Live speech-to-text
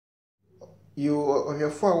You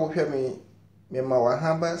ohwefo a wohwe me ma wa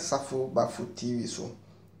haba safo bafo TV so.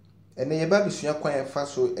 Ene ye ba bisua kwan efa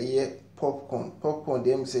so eye popcorn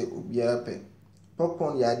dem say obiara pe.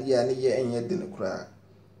 Popcorn ya ade ya ne ye enye de ne kura.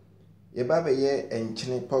 Ye ba be ye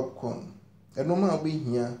enchene popcorn. Eno ma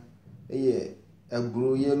obehia eye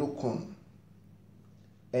agro yellow corn.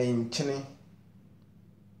 Enchene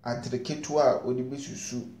atreketo a odi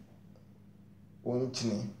bisusu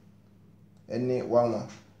wonchene ene wanwa.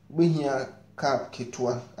 Obehia cap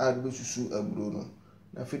ketwa a bisusu agro no.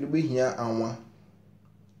 Na fe do behia anwa.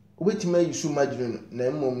 Obetima yisu margarine na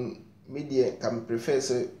emom media can prefer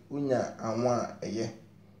say unya anwa eye.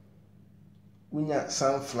 Unya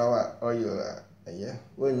sunflower oil eye.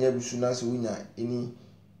 Wonya bisu na so unya any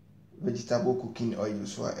vegetable cooking oil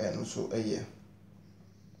so eno so eye.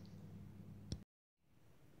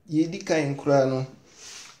 Ye di kan kura no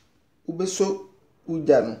ubeso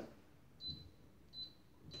uja no.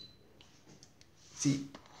 Ti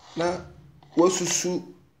na wosusu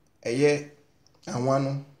eye anwa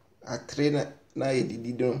no atre na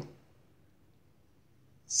edidi don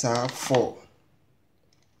sa 4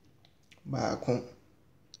 baako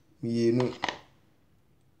mienu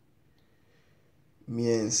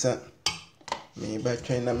miensa me ba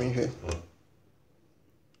twen na mehwe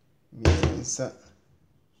miensa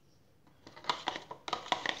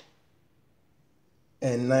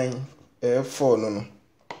and 9 4 no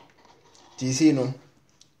tisi no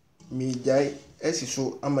mi jai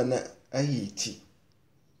esiso amana ahiti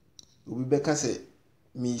obi beka se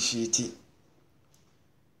mi shiti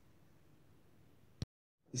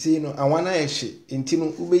isi no awana ehye enti no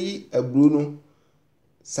ubeyi aburo no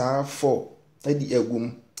saa 4 adi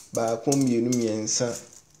agum baako mienu miensa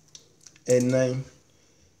and 9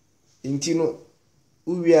 enti no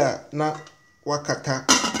uwia na wakata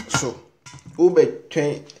so ube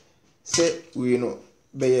twen se we no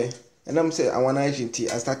beye enam se awana ehye enti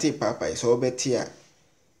astarte papai so obeti a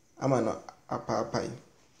ama no apapai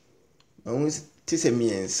ma ti se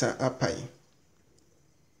miensa apai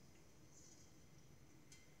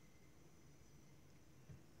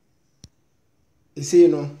isi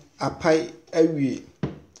no apai awie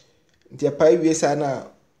nti apai wie sa na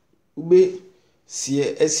ube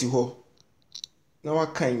sie esi ho na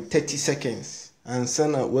wakan 30 seconds ansa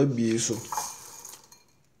na wabie so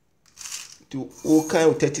to o kan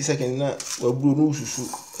 30 seconds na waburu no susu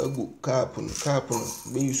agu cap no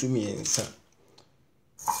be yusu miensa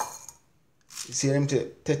isi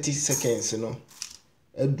remte 30 seconds no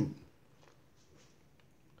adu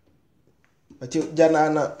ati jana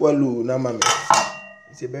na walu na mame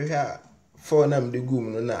isi behwe a 4 na mde gum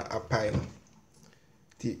no na apai no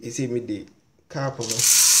ti isi mi de cap no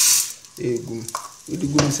egum udi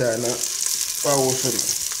gum sa na wawo so no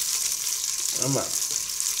ama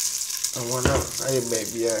awana aye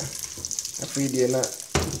baby a afidi na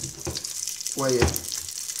waye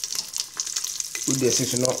udi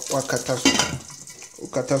asisu no wakata so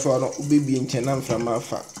ukata so no ubebi nche na mframa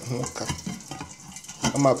afa hoka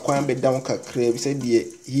ama kwan be down kakra bi se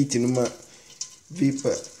de heat no ma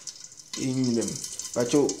vapor inyinem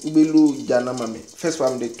bacho ubelu jana mame first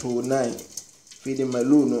one de to 9 feed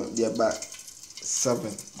malu no de ba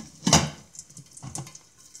 7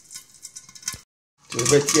 to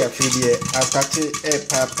beti afidi atake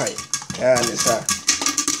papai ne sa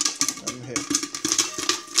I'm here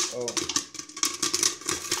oh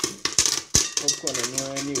popcorn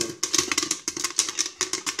no ani o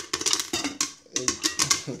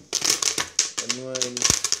no ani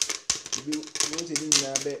bi no se ni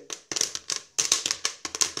na be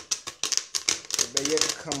ye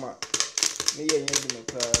kama me ye nya di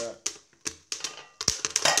mekra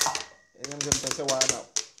enam se mpese wa na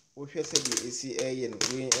wo hwe se bi esi eye no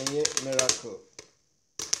we enye miracle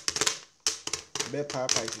be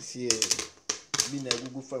papa isi e bi na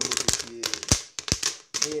gugu fa mo isi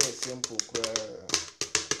e ye simple kwa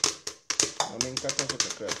amen kaka so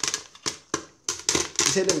kakra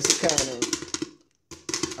ise dem sika no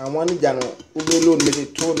anwan jano ubelo me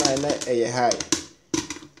 29 na eye high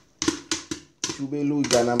ubelu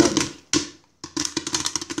jana mami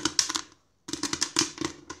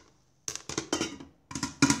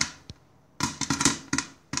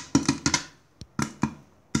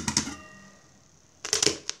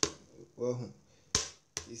oh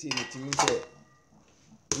isi mitimi se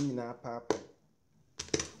nyina papa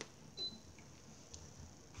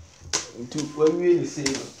ntu wawie ni se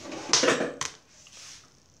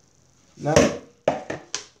na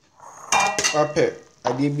pape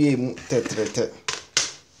ade bi emu tetrete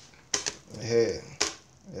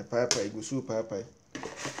papa igusu papa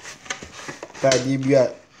ka ade bi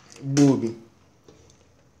a bobi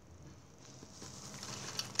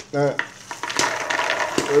na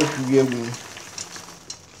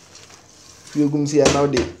Fiegum see now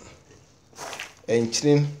de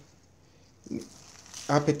enchinin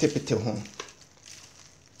apete ho.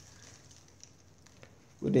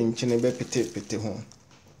 Wode enchinin be pete ho.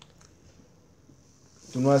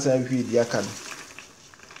 Tunu asa hwi di aka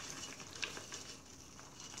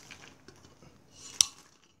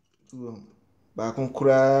no. Ba kon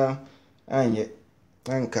kura anye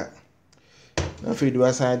anka. Na fi di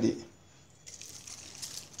wasa de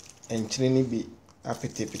enchinin bi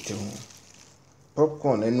apete ho.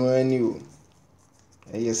 Popcorn enu ani o.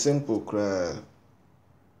 Eye simple kura.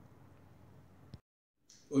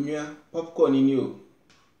 Onua popcorn ni o.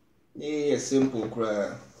 Eye simple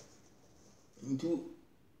kura. Ntu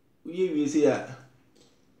uye se ya.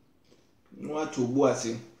 No atu bu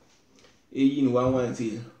ase. Eyi ni wan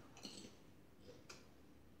se.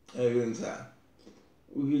 Nsa.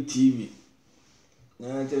 Uhi TV.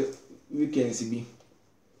 Na te weekends bi.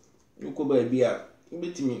 Uko ba bi a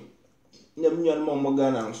betimi nyam nyan mo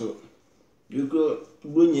Ghana nso. Yuko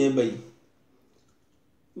bonye bayi.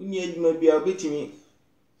 Unye adwuma bia betimi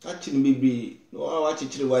achi no bebre no wa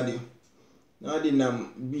chichire wade. Na wade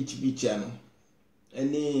nam beach ano.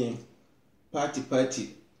 Any party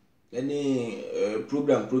any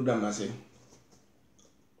program ase.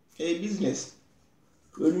 Business.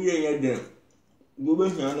 Onu ye den. Go be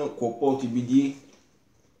hia no koport bidie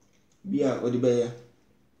bia odi be ya.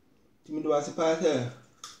 Timi do ase pa se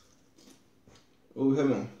o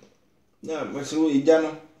hemo. Na masiro ija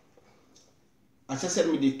no asese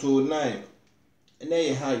me de to 9 na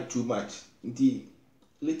ye high too much nti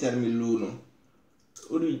later me low no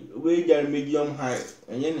we jar medium high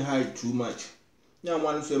and yen high too much na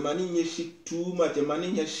one so mani nye shit too much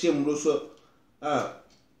mani nye shem ro so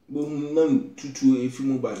bo nan tutu efi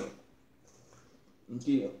mu ba no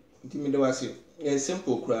nti me de wase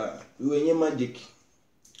simple kra we nye magic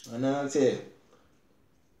ana say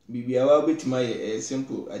bibia wa betima ye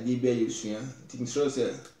simple ade bia yesua nti misro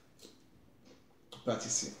say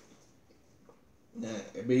practice na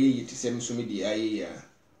ebe yi ti sem so me di aye ya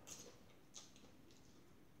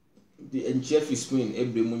the enchef is queen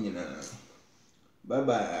ebre mu nyina bye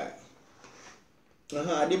bye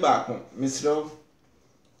ade ba ko misro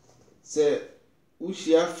say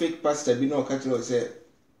ushia fake pastor bi na o ka tiro say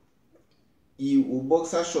u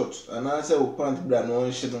boxer short ana say u pant bra no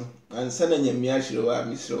onhye no ansa na nyamia hire wa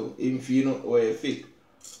misro emfi no o fake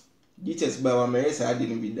details ba wa mere sa ade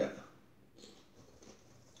no bi da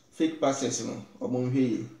fake pastors no omo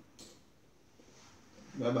hwe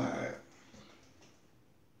bye bye.